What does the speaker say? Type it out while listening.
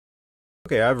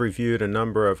Okay, I've reviewed a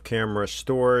number of camera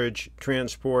storage,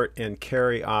 transport, and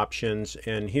carry options,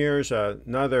 and here's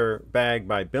another bag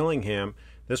by Billingham.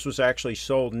 This was actually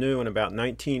sold new in about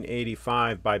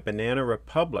 1985 by Banana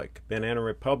Republic. Banana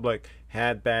Republic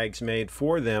had bags made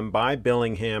for them by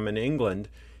Billingham in England,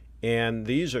 and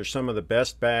these are some of the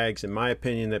best bags, in my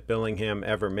opinion, that Billingham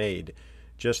ever made.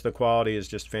 Just the quality is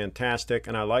just fantastic,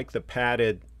 and I like the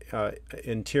padded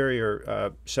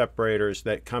interior separators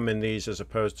that come in these as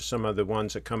opposed to some of the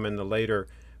ones that come in the later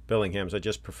Billinghams. I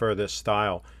just prefer this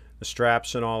style. The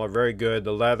straps and all are very good.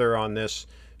 The leather on this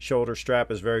shoulder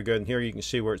strap is very good, and here you can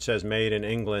see where it says made in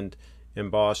England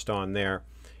embossed on there.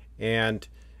 And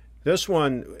this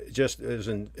one just is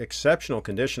in exceptional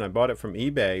condition. I bought it from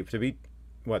eBay. To be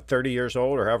what, 30 years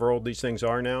old or however old these things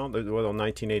are now, well,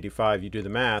 1985, you do the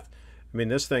math. I mean,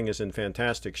 this thing is in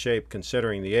fantastic shape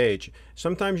considering the age.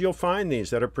 Sometimes you'll find these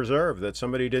that are preserved, that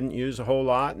somebody didn't use a whole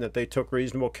lot and that they took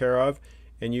reasonable care of,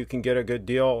 and you can get a good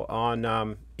deal on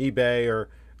eBay or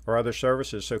other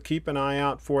services. So keep an eye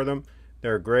out for them.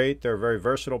 They're great. They're a very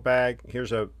versatile bag.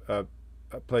 Here's a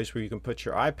place where you can put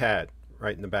your iPad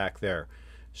right in the back there.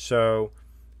 So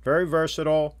very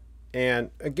versatile.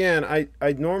 And again,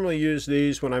 I normally use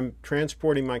these when I'm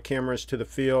transporting my cameras to the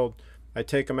field. I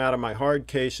take them out of my hard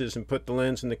cases and put the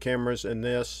lens and the cameras in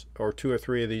this or 2 or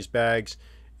 3 of these bags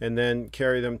and then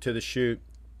carry them to the shoot.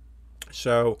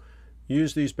 So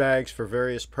use these bags for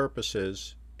various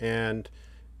purposes, and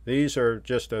these are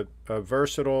just a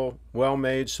versatile,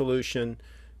 well-made solution.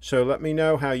 So let me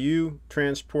know how you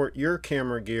transport your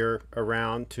camera gear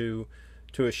around to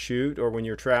a shoot or when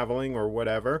you're traveling or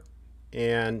whatever,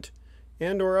 and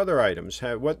or other items.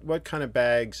 What kind of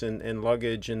bags and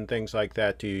luggage and things like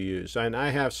that do you use? And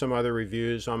I have some other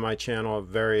reviews on my channel of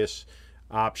various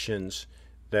options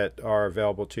that are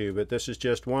available to you, but this is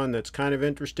just one that's kind of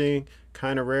interesting,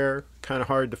 kind of rare, kind of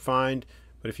hard to find.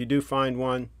 But if you do find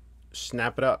one,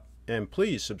 snap it up, and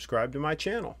please subscribe to my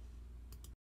channel.